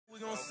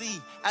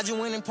see. I just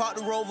went and parked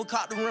the Rover,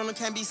 caught the rental,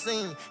 can't be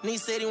seen. And he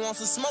said he wants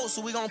some smoke,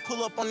 so we gon'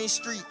 pull up on this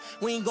street.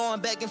 We ain't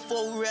going back and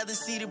forth, we rather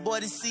see the boy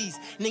deceased.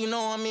 Nigga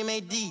know I'm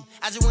MAD.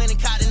 I just went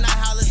and caught the night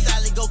holler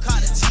salad, go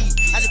caught the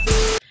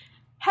G.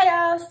 Hey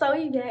y'all, so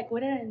we back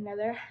with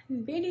another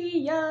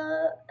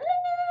video.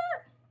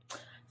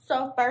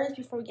 So first,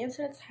 before we get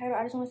into the title,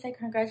 I just want to say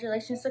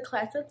congratulations to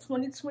class of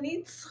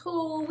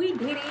 2022. We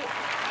did it.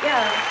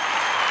 Yeah.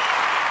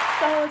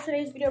 So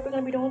today's video, we're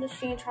going to be doing the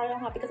SHEIN try on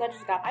haul because I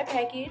just got my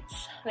package.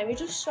 Let me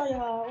just show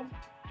y'all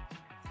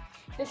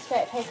this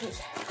fat package.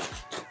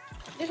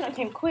 This one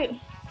came quick.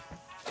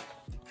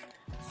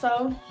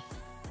 So,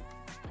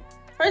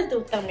 first do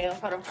a thumbnail.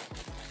 Hold on.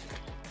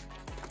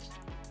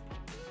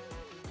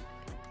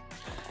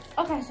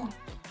 Okay, so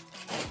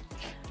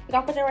we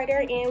gotta put that right there,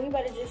 and we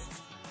better just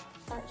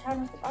start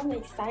trying stuff. I'm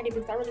excited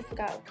because I really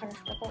forgot what kind of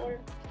stuff I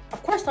ordered.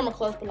 Of course, summer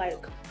clothes, but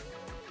like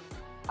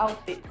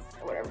outfits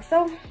or whatever.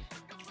 So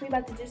we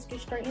about to just get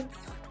straight into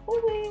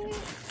it.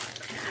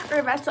 We're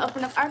about to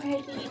open up our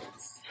package.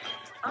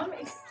 I'm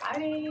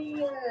excited,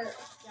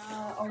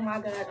 y'all. Oh my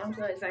god, I'm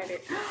so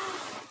excited.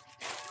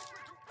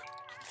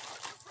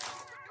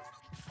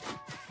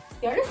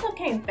 Yo, this stuff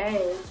came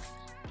fast.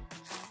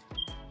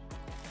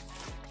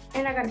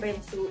 And I got a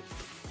bathing suit.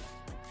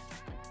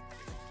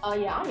 Oh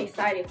yeah, I'm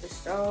excited for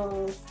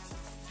sure.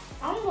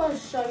 I'm gonna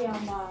show y'all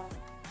my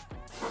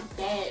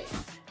bag.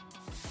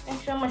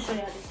 Actually, I'm gonna show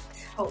y'all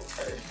this tote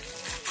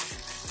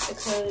first.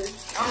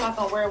 Because I'm not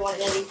gonna wear one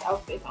of these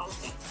outfits on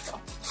me. So.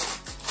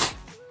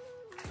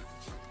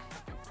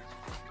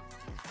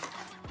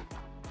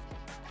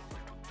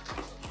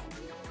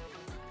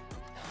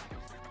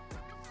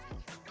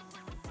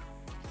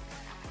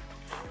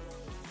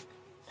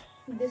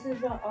 This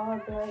is an all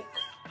black.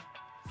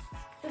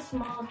 It's a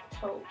small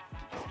tote.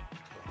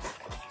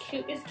 It's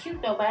cute. It's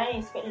cute though, but I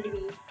ain't expect it to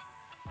be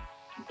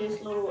this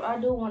little. I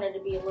do want it to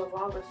be a little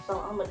longer, so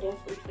I'm gonna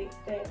definitely fix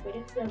that. But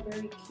it's a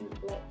very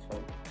cute black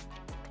tote.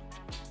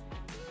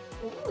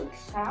 Ooh,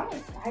 I'm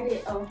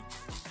excited. Oh,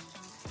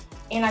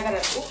 and I got a.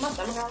 Oh, my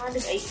stomach got around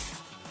this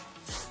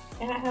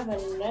 8. And I have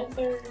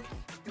another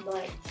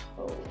black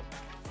tote.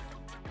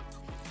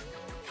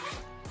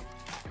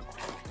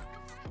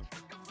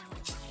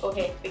 Go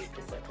ahead, fix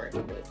this up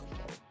real quick.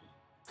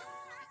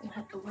 I don't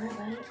have to worry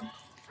about it.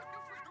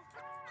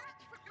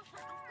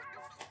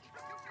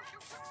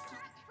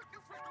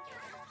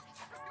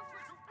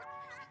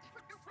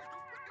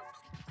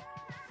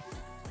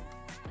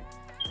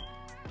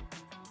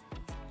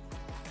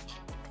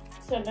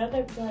 So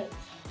another black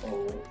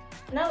tote.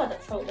 Not like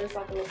a tote, there's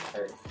like a little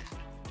purse.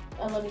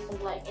 I love me some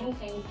black,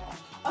 anything black.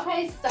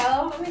 Okay, so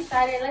I'm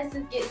excited. Let's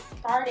just get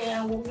started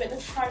and we'll get the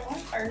start on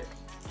first.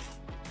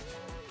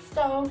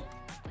 So,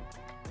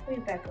 let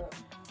me back up.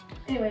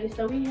 Anyway,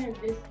 so we have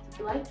this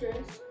black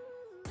dress.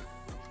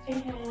 It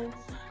has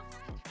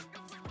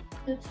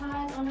the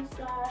ties on the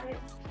side.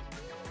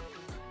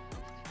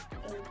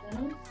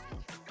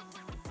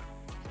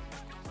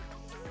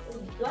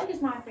 Black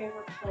is my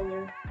favorite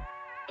color.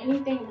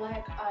 Anything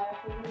black, I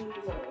really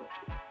love.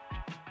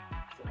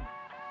 So,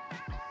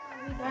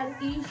 we got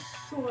these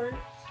shorts.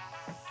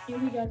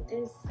 And we got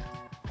this,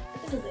 I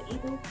think it's an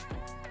eagle.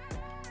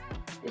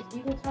 This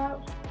eagle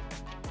top.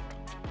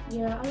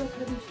 Yeah, I like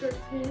having shorts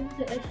too. This is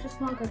an extra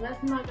small because last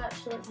time I got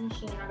shorts in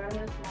SHEIN, I got a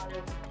small,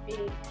 it's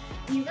big.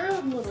 These are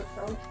a little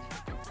so.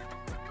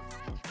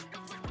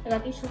 I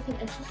got these shorts in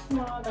extra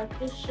small. I got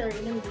this shirt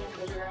in the medium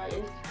because your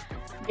is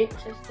big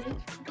chested.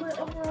 But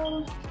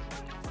overall,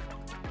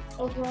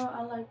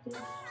 I like this.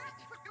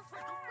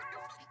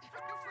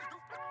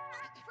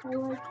 I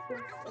like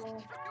this.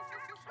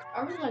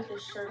 I really like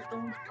this shirt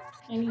though.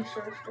 And these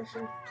shorts for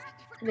sure.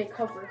 They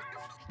cover.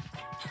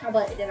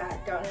 But then I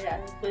don't need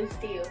that, but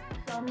still. So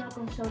I'm not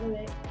gonna show you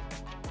that.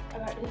 I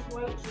got this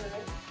white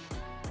dress.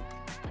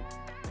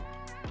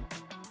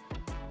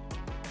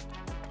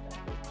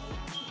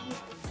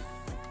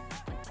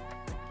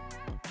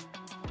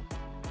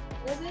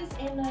 This is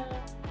in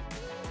a,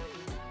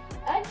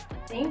 I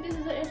think this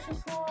is an extra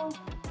small.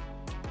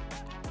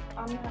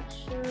 I'm not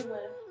sure,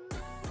 but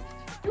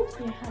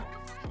yeah.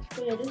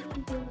 So yeah, this is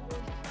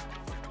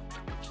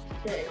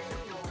the extra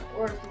small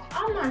or small.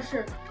 I'm not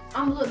sure.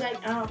 I'm gonna look back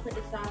and I'll put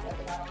the size at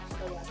the bottom so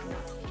y'all can know.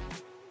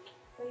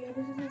 So yeah,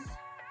 this is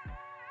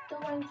the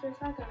white dress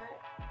I got.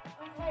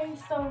 Okay,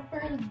 so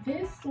for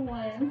this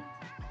one,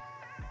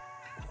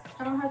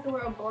 I don't have to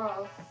wear a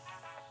bra.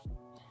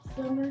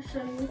 So I'm gonna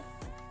show you.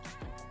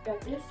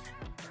 Got this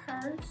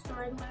purse,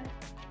 regular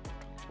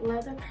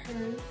leather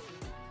purse.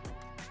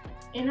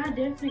 And I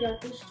definitely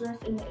got this dress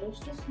in the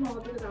extra small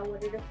because I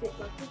wanted to fit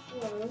like a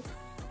glove.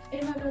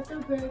 And I got the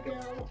bag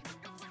out.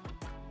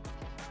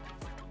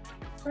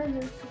 For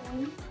this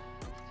one,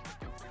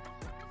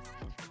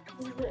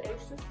 this is the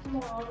extra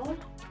small.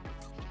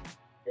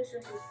 This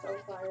dress is so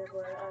fire,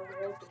 but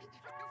I love it.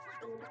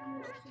 So this is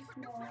the extra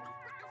small.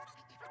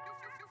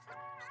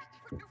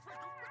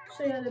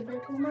 Show you the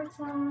back one more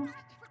time.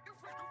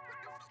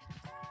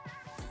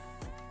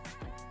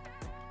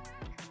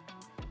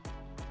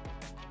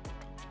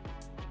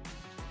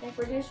 And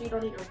for this, you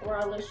don't need a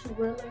bra unless you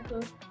wear like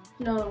a,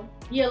 no,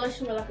 yeah, unless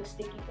you wear like a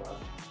sticky bra.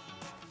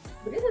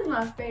 But this is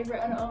my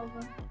favorite out of all of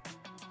them.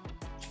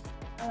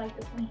 I like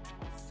this one.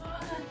 So I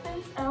got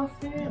this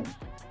outfit.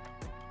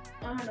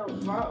 I had no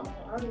bra on,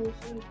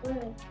 obviously,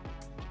 but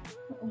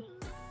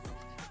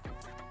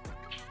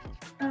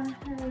I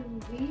have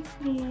these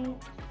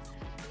pants.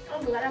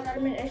 I'm glad I got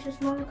them in extra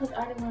small because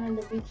I didn't want them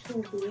to be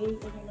too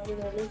big, and you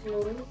know, they're this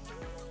little.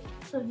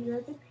 So here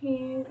are the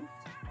pants.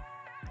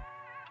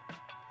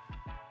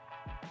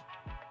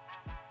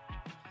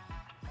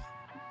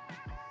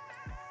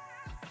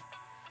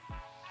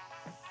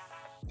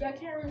 I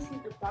can't really see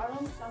the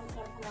bottom, so I'm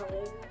gonna put my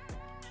leg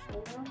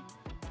and show them.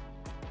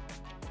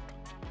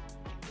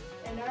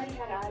 And I already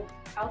had an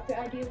outfit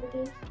idea with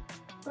this,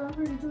 but I'm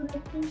gonna do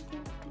that first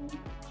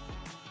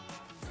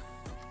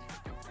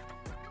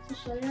to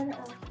show you the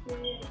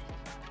outfit.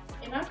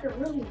 And I could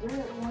really wear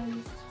it on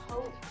these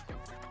coats.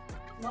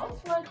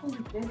 Most likely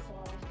this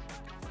one.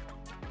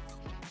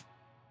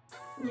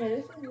 Yeah,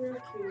 this is real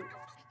cute.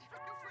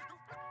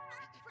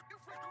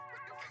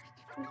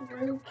 It's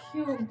real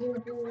cute, boo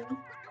boo.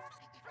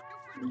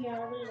 Yeah, I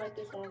really like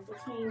this one.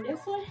 Between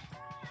this one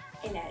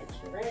and that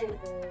treasure.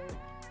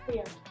 But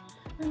yeah,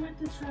 I like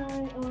to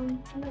try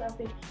another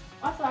outfit.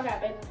 Also, I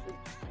got bathing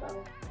suits, so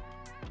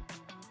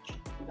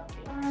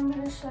I'm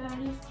gonna show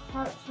you this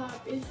hot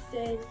top. It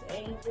says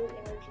Angel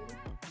Energy.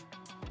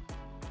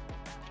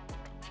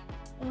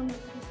 I don't know if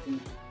you can see,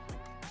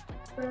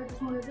 but I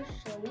just wanted to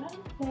show you that.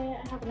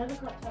 I have another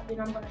crop top that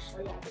I'm gonna show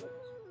you how to do.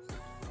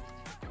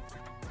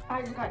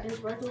 I just got this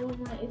regular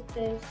one. It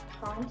says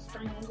Palm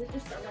Springs. It's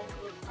just a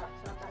regular crop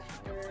top I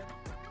can wear.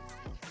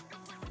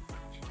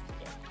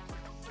 Yeah.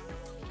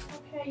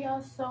 Okay,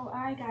 y'all. So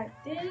I got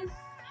this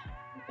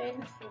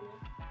bathing suit,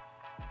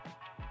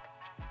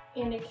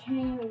 and it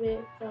came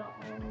with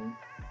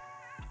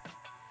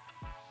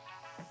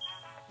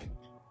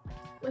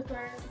with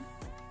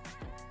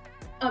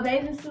a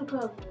bathing suit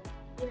cover.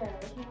 Yeah,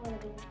 it came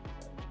with it.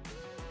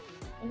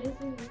 And this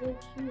is real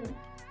cute.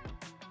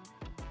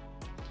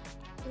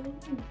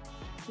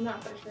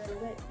 Not for sure,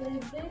 but this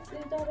is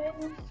the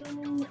bathing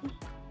suit.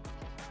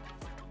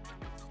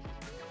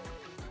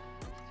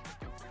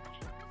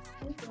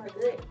 It's not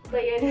good,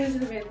 but yeah, this is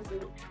the bathing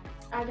suit.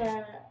 I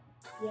got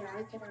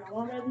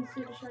one bathing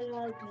suit to show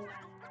y'all, and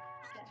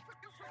yeah.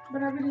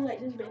 But I really like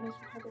this bathing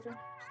suit cover though.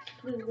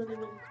 It's really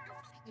comfortable.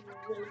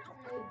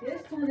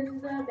 This one is a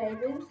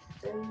bathing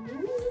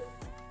suit.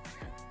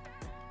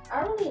 I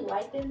really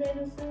like this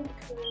bathing suit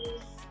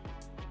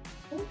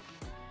because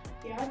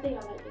yeah, I think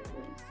I like this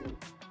bathing suit.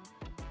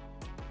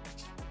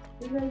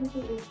 This bathing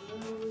suit is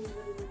really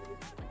cute.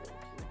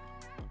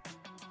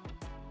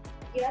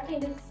 Yeah, I think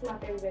this is my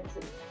favorite bathing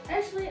suit.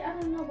 Actually, I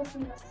don't know what's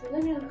in my suit.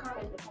 Let me know in the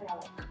comments which one I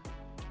like.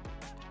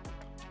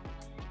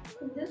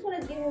 This one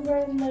is giving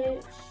very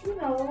much, you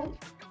know.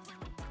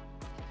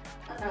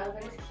 I know,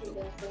 but it's cute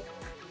though.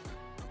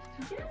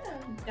 So yeah,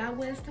 that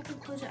was the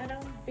conclusion of the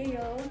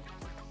video.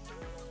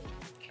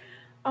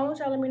 I want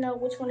y'all to let me know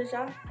which one is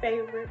y'all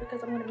favorite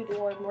because I'm going to be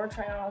doing more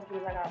try-ons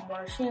because I got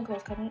more SHEIN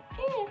clothes coming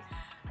in.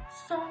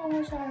 So I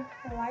want y'all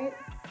to like,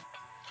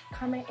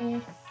 comment,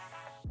 and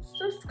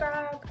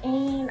subscribe.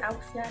 And I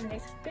will see y'all in the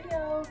next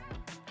video.